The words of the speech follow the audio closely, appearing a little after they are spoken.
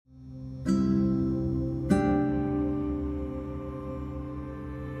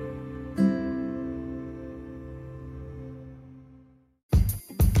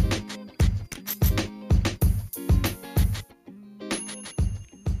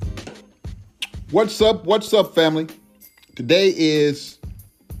What's up? What's up, family? Today is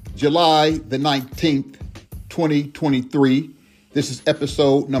July the 19th, 2023. This is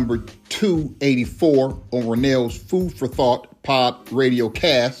episode number 284 on Renell's Food for Thought Pod Radio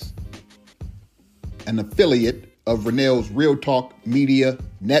Cast, an affiliate of Renell's Real Talk Media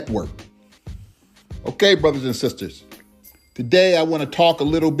Network. Okay, brothers and sisters, today I want to talk a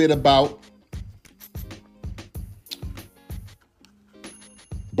little bit about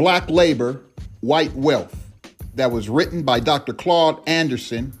Black Labor, White Wealth, that was written by Dr. Claude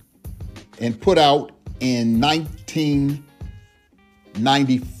Anderson and put out in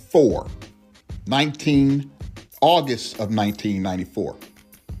 1994, August of 1994.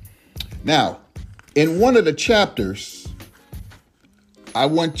 Now, in one of the chapters, I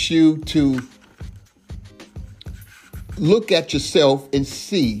want you to look at yourself and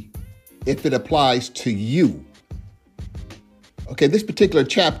see if it applies to you. Okay, this particular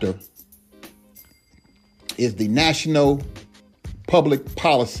chapter is the National Public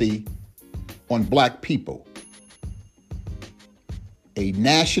Policy on Black People. A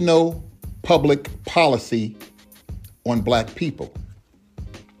national public policy on Black people.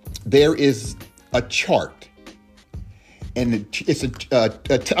 There is a chart, and it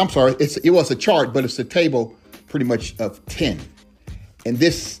was a chart, but it's a table pretty much of 10. And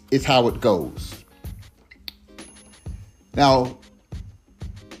this is how it goes. Now,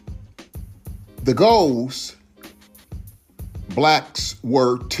 the goals, blacks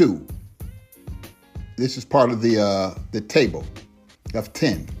were 2. This is part of the table of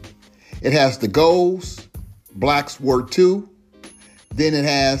 10. It has the goals, blacks were 2. Then it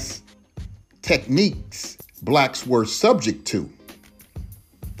has techniques, blacks were subject to.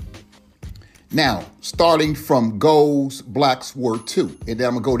 Now, starting from goals, blacks were 2. And then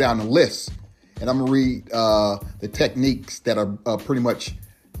I'm going to go down the list. And I'm going to read the techniques that are pretty much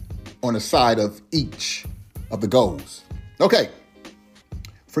on the side of each of the goals. Okay.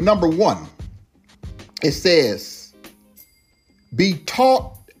 For number 1, it says, be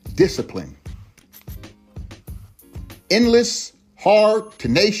taught discipline. Endless, hard,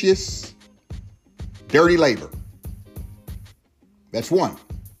 tenacious, dirty labor. That's 1.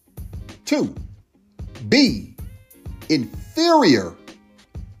 2, be inferior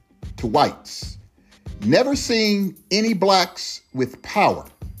to whites. Never seen any blacks with power.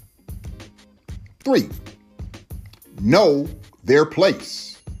 3, know their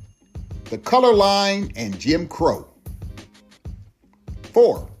place. The color line and Jim Crow.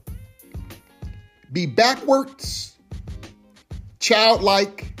 4, be backwards,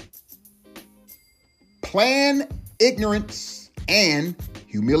 childlike, plan ignorance and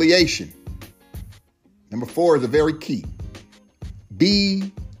humiliation. Number 4 is a very key.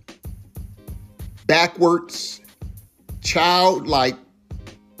 Be backwards, childlike,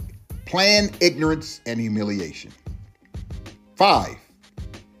 plan ignorance and humiliation. 5,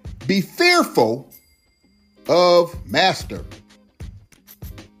 be fearful of master.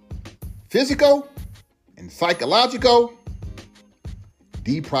 Physical and psychological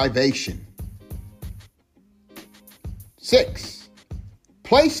deprivation. 6,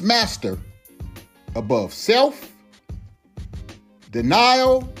 place master above self,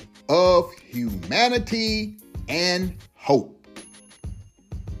 denial of humanity and hope.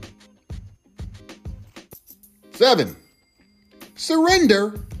 7,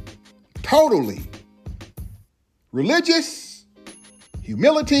 surrender totally. Religious,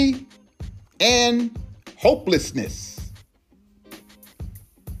 humility, and hopelessness.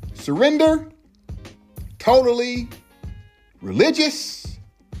 Surrender totally. Religious,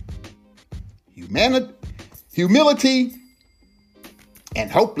 humility, and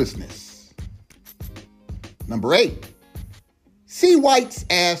hopelessness. Number 8, see whites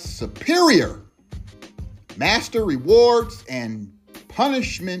as superior. Master rewards and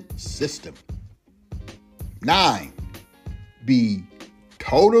punishment system. 9, be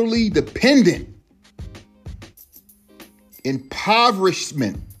totally dependent.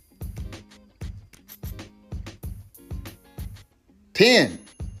 Impoverishment. 10,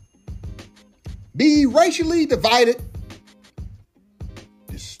 be racially divided.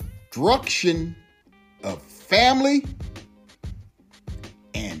 Destruction of family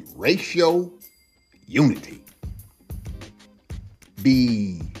and racial unity.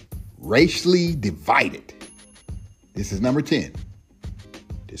 Be racially divided. This is number 10.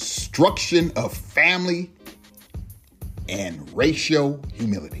 Destruction of family and racial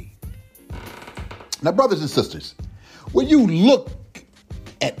humility. Now, brothers and sisters, when you look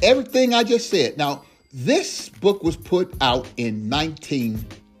at everything I just said, now, this book was put out in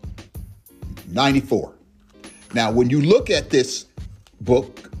 1994. Now, when you look at this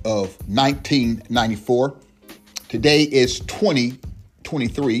book, of 1994. Today is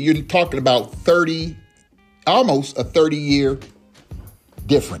 2023. You're talking about almost a 30-year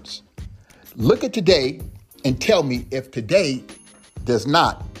difference. Look at today and tell me if today does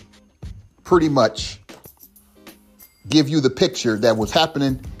not pretty much give you the picture that was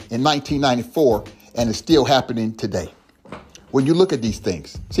happening in 1994 and is still happening today. When you look at these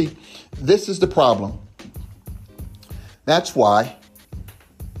things, see, this is the problem. That's why,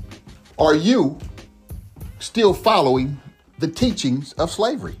 are you still following the teachings of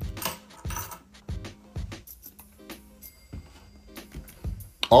slavery?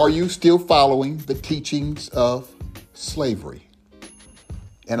 Are you still following the teachings of slavery?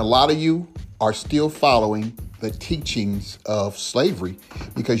 And a lot of you are still following the teachings of slavery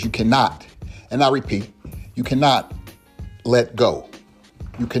because you cannot, and I repeat, you cannot let go.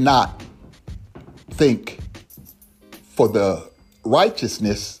 You cannot think for the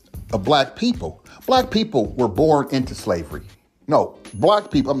righteousness of black people. Black people were born into slavery. No, black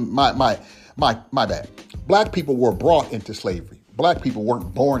people, my bad. Black people were brought into slavery. Black people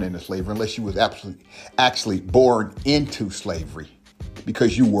weren't born into slavery unless you was actually born into slavery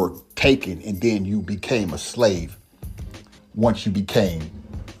because you were taken and then you became a slave once you became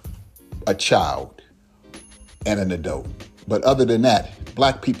a child and an adult. But other than that,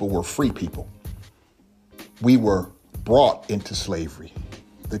 black people were free people. We were brought into slavery.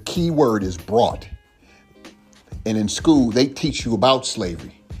 The key word is brought. And in school, they teach you about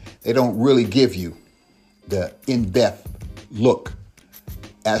slavery. They don't really give you the in-depth look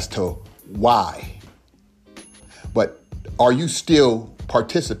as to why. But are you still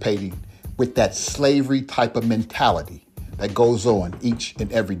participating with that slavery type of mentality that goes on each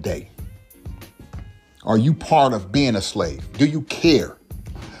and every day? Are you part of being a slave? Do you care?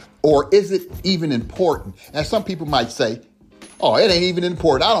 Or is it even important? And some people might say, oh, it ain't even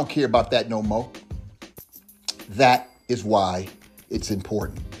important. I don't care about that no more. That is why it's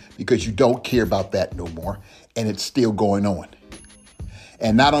important, because you don't care about that no more, and it's still going on.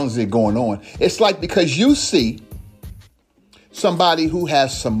 And not only is it going on, it's like because you see somebody who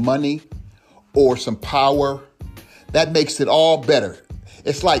has some money or some power, that makes it all better.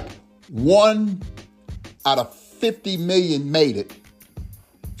 It's like 1 out of 50 million made it.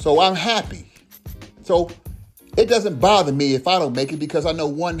 So I'm happy. So it doesn't bother me if I don't make it because I know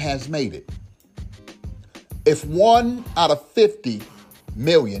one has made it. If 1 out of 50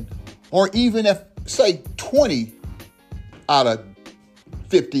 million, or even if, say, 20 out of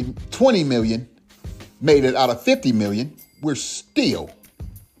 20 million made it out of 50 million, we're still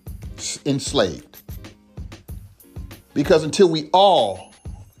enslaved. Because until we all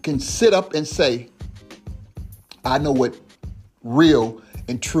can sit up and say, I know what real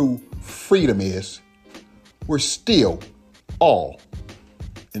and true freedom is, we're still all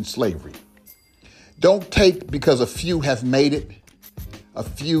in slavery. Don't take because a few have made it, a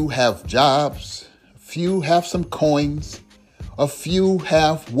few have jobs, a few have some coins, a few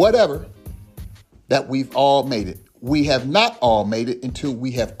have whatever, that we've all made it. We have not all made it until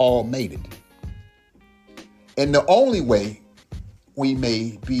we have all made it. And the only way we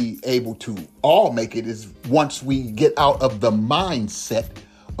may be able to all make it is once we get out of the mindset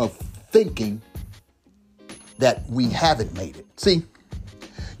of thinking that we haven't made it. See,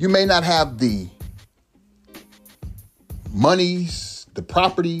 you may not have the monies, the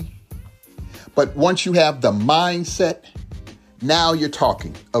property, but once you have the mindset, now you're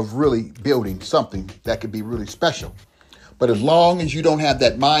talking of really building something that could be really special. But as long as you don't have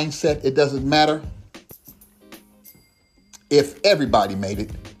that mindset, it doesn't matter if everybody made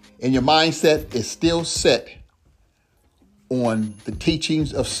it and your mindset is still set on the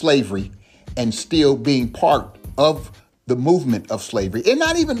teachings of slavery and still being part of the movement of slavery and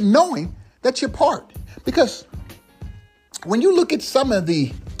not even knowing that you're part. Because when you look at some of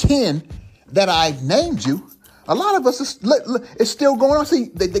the 10 that I named you, a lot of us is still going on. See,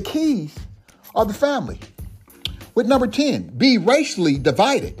 the keys are the family. With number 10, be racially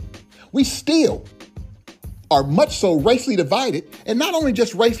divided. We still are much so racially divided, and not only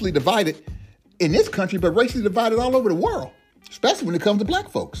just racially divided in this country, but racially divided all over the world, especially when it comes to black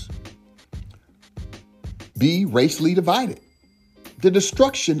folks. Be racially divided. The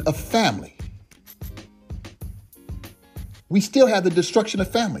destruction of family. We still have the destruction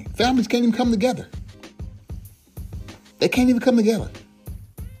of family. Families can't even come together. They can't even come together.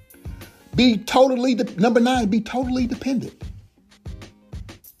 Number 9, be totally dependent.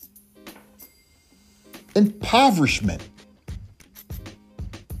 Impoverishment.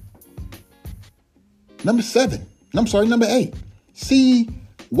 Number 8, see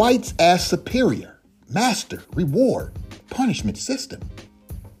whites as superior, master, reward, punishment system.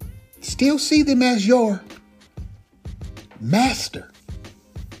 Still see them as your master.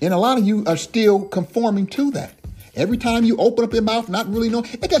 And a lot of you are still conforming to that. Every time you open up your mouth, not really knowing,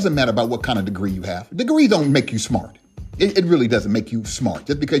 it doesn't matter about what kind of degree you have. Degrees don't make you smart. It really doesn't make you smart.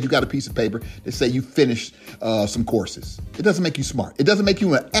 Just because you got a piece of paper that say you finished some courses. It doesn't make you smart. It doesn't make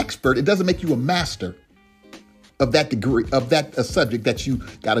you an expert. It doesn't make you a master of that degree, of that subject that you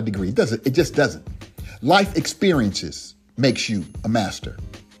got a degree. It just doesn't. Life experiences makes you a master.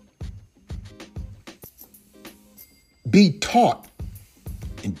 Be taught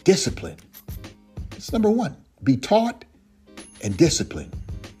and disciplined. It's number one. Be taught and disciplined.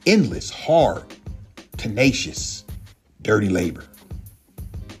 Endless, hard, tenacious, dirty labor.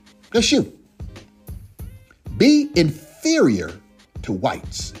 That's you. Be inferior to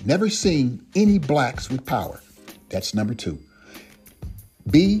whites. Never seen any blacks with power. That's number two.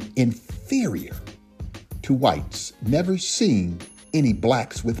 Be inferior to whites. Never seen any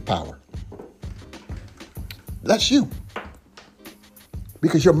blacks with power. That's you.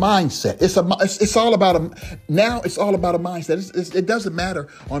 Because your mindset, it's all about it's all about a mindset. It doesn't matter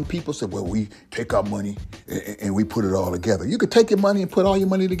on people say, well, we take our money and we put it all together. You could take your money and put all your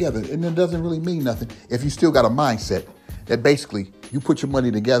money together, and it doesn't really mean nothing if you still got a mindset that basically you put your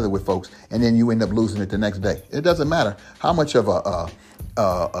money together with folks and then you end up losing it the next day. It doesn't matter how much of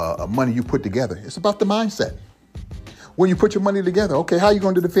a money you put together. It's about the mindset. When you put your money together, okay, how are you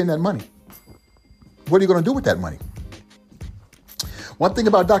going to defend that money? What are you going to do with that money? One thing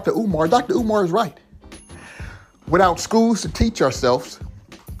about Dr. Umar is right. Without schools to teach ourselves,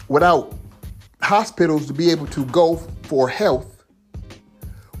 without hospitals to be able to go for health,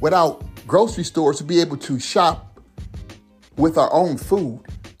 without grocery stores to be able to shop with our own food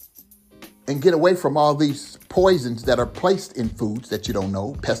and get away from all these poisons that are placed in foods that you don't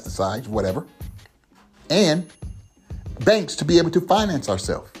know, pesticides, whatever, and banks to be able to finance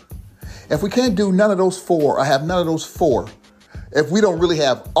ourselves. If we can't do none of those four, or have none of those four, if we don't really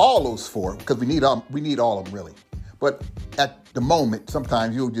have all those four, because we need all of them really. But at the moment,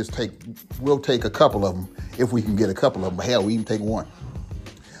 sometimes we'll take a couple of them if we can get a couple of them. Hell, we even take one.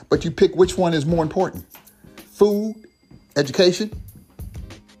 But you pick which one is more important: food, education,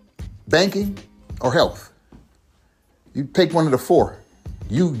 banking, or health. You take one of the four.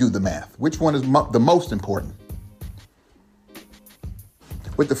 You do the math. Which one is the most important?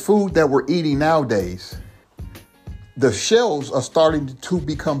 With the food that we're eating nowadays, the shelves are starting to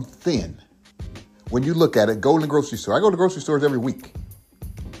become thin. When you look at it, go in the grocery store. I go to grocery stores every week,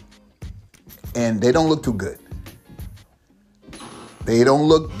 and they don't look too good. They don't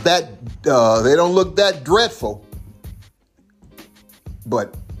look that dreadful.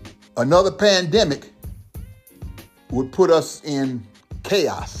 But another pandemic would put us in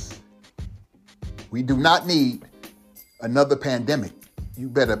chaos. We do not need another pandemic. You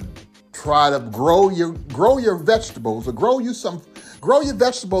better try to grow your vegetables, or grow your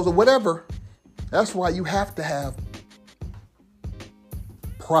vegetables or whatever. That's why you have to have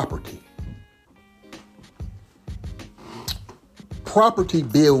property. Property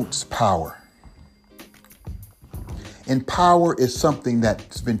builds power. And power is something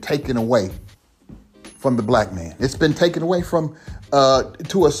that's been taken away from the black man. It's been taken away from,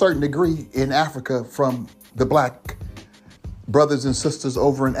 to a certain degree in Africa, from the black brothers and sisters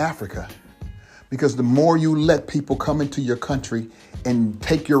over in Africa. Because the more you let people come into your country and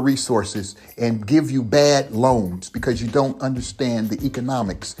take your resources and give you bad loans because you don't understand the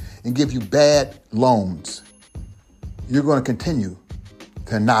economics, and give you bad loans, you're going to continue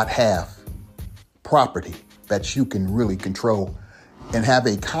to not have property that you can really control and have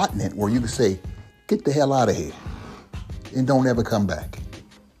a continent where you can say, get the hell out of here and don't ever come back.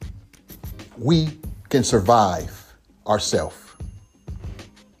 We can survive ourselves.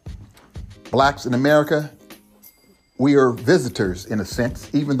 Blacks in America, we are visitors in a sense,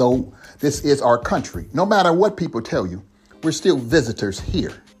 even though this is our country. No matter what people tell you, we're still visitors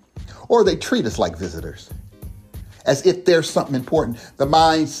here. Or they treat us like visitors, as if there's something important. The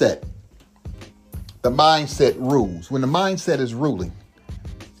mindset rules. When the mindset is ruling,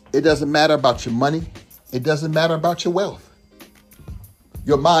 it doesn't matter about your money. It doesn't matter about your wealth.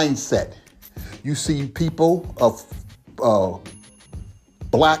 Your mindset. You see people of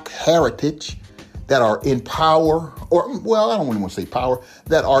black heritage that are in power, or, well, I don't want to say power,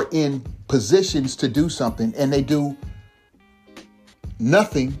 that are in positions to do something, and they do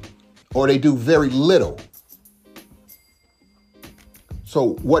nothing, or they do very little.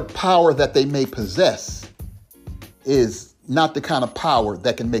 So what power that they may possess is not the kind of power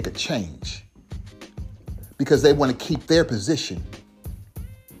that can make a change, because they want to keep their position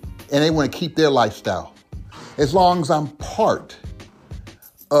and they want to keep their lifestyle. As long as I'm part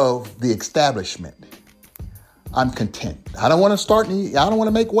of the establishment, I'm content. I don't want to start I don't want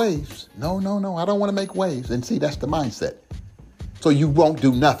to make waves. No. I don't want to make waves. And see, that's the mindset. So you won't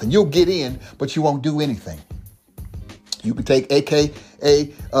do nothing. You'll get in, but you won't do anything. You can take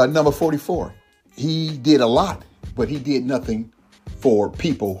AKA number 44. He did a lot, but he did nothing for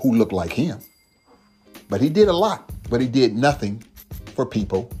people who look like him. But he did a lot, but he did nothing for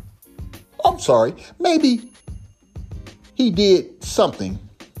people. I'm sorry, maybe he did something.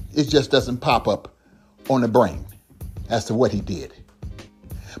 It just doesn't pop up on the brain as to what he did.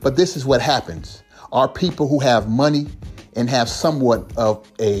 But this is what happens. Our people who have money and have somewhat of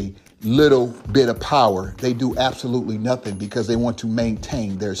a little bit of power, they do absolutely nothing because they want to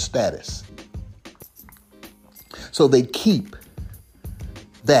maintain their status. So they keep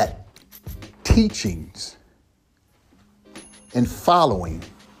that teachings and following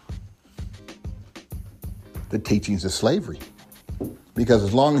the teachings of slavery. Because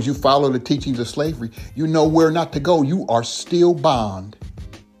as long as you follow the teachings of slavery, you know where not to go. You are still bound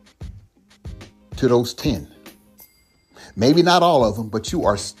to those 10. Maybe not all of them, but you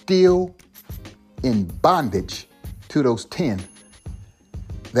are still in bondage to those 10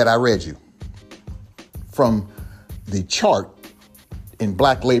 that I read you from the chart in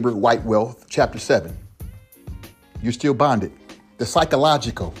Black Labor, White Wealth, chapter 7. You're still bonded. The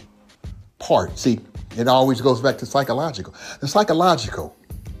psychological part, see, it always goes back to psychological. The psychological,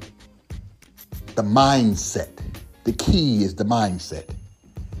 the mindset. The key is the mindset.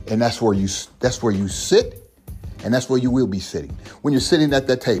 And that's where you sit, and that's where you will be sitting. When you're sitting at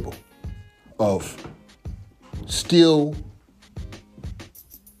that table of still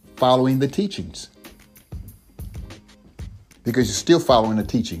following the teachings. Because you're still following the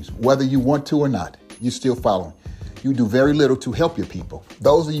teachings, whether you want to or not, you're still following. You do very little to help your people.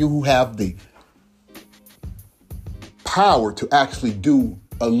 Those of you who have the power to actually do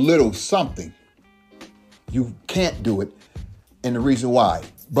a little something, you can't do it. And the reason why,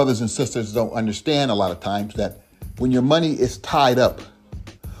 brothers and sisters don't understand a lot of times that when your money is tied up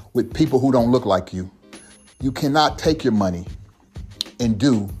with people who don't look like you, you cannot take your money and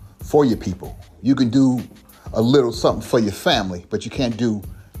do for your people. You can do a little something for your family, but you can't do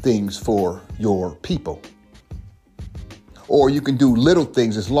things for your people. Or you can do little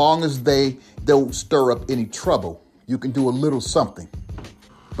things as long as they don't stir up any trouble. You can do a little something,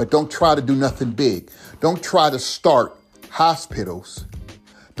 but don't try to do nothing big. Don't try to start hospitals.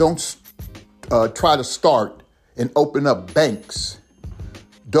 Don't try to start and open up banks.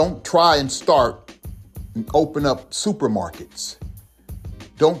 Don't try and start and open up supermarkets.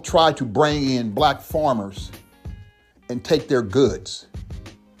 Don't try to bring in black farmers and take their goods.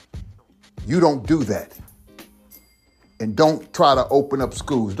 You don't do that. And don't try to open up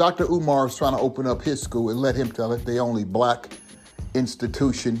schools. Dr. Umar is trying to open up his school and let him tell it the only black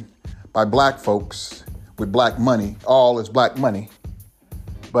institution by black folks with black money. All is black money.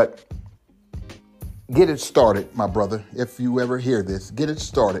 But get it started, my brother. If you ever hear this, get it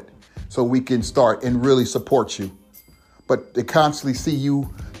started so we can start and really support you. But to constantly see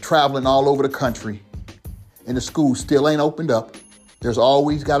you traveling all over the country and the school still ain't opened up. There's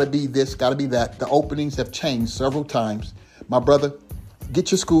always got to be this, got to be that. The openings have changed several times. My brother,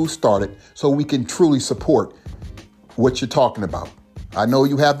 get your school started so we can truly support what you're talking about. I know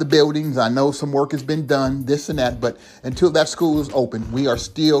you have the buildings. I know some work has been done, this and that. But until that school is open, we are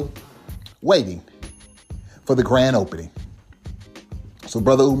still waiting for the grand opening. So,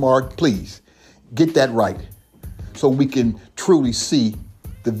 Brother Umar, please get that right so we can truly see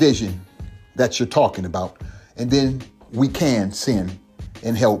the vision that you're talking about. And then we can send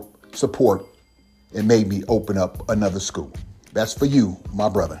and help support and maybe open up another school. That's for you, my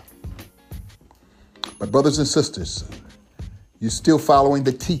brother. But brothers and sisters, you're still following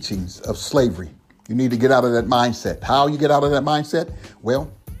the teachings of slavery. You need to get out of that mindset. How you get out of that mindset? Well,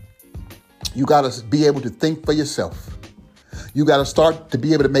 you got to be able to think for yourself. You got to start to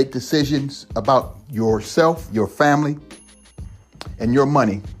be able to make decisions about yourself, your family, and your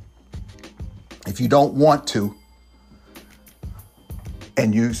money. If you don't want to,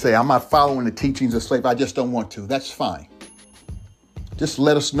 and you say, I'm not following the teachings of slavery, I just don't want to, that's fine. Just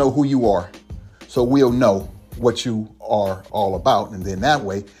let us know who you are so we'll know what you are all about. And then that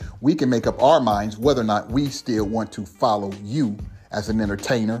way we can make up our minds whether or not we still want to follow you as an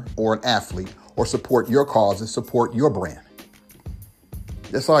entertainer or an athlete or support your cause and support your brand.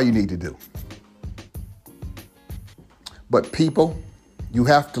 That's all you need to do. But people, you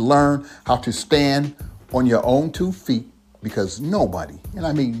have to learn how to stand on your own 2 feet because nobody, and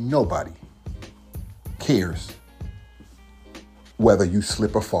I mean nobody, cares whether you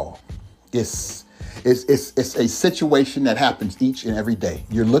slip or fall. It's It's a situation that happens each and every day.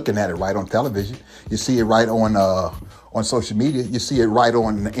 You're looking at it right on television. You see it right on social media. You see it right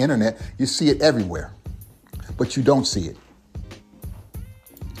on the internet. You see it everywhere, but you don't see it.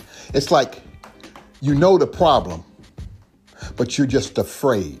 It's like you know the problem, but you're just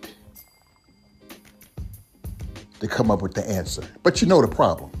afraid to come up with the answer. But you know the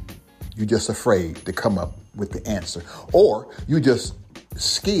problem. You're just afraid to come up with the answer. Or you're just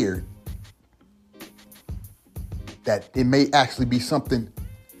scared that it may actually be something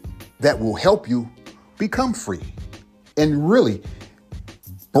that will help you become free and really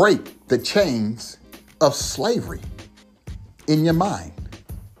break the chains of slavery in your mind.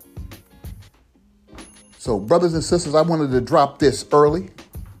 So, brothers and sisters, I wanted to drop this early.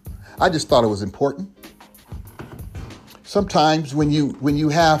 I just thought it was important. Sometimes when you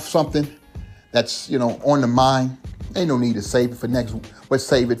have something that's, on the mind, ain't no need to save it for next week, but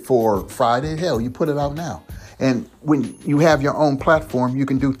save it for Friday. Hell, you put it out now. And when you have your own platform, you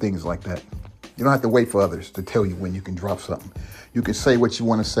can do things like that. You don't have to wait for others to tell you when you can drop something. You can say what you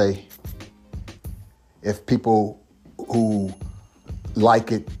want to say. If people who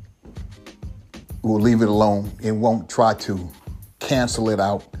like it will leave it alone and won't try to cancel it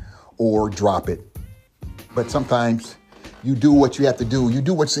out or drop it. But sometimes you do what you have to do. You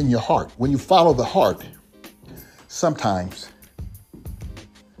do what's in your heart. When you follow the heart, sometimes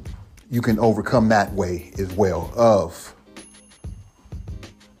you can overcome that way as well of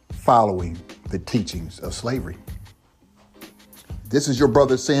following the teachings of slavery. This is your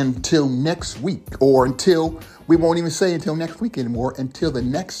brother saying until next week, or until, we won't even say until next week anymore, until the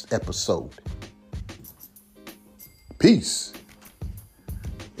next episode. Peace.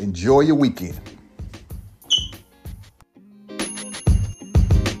 Enjoy your weekend.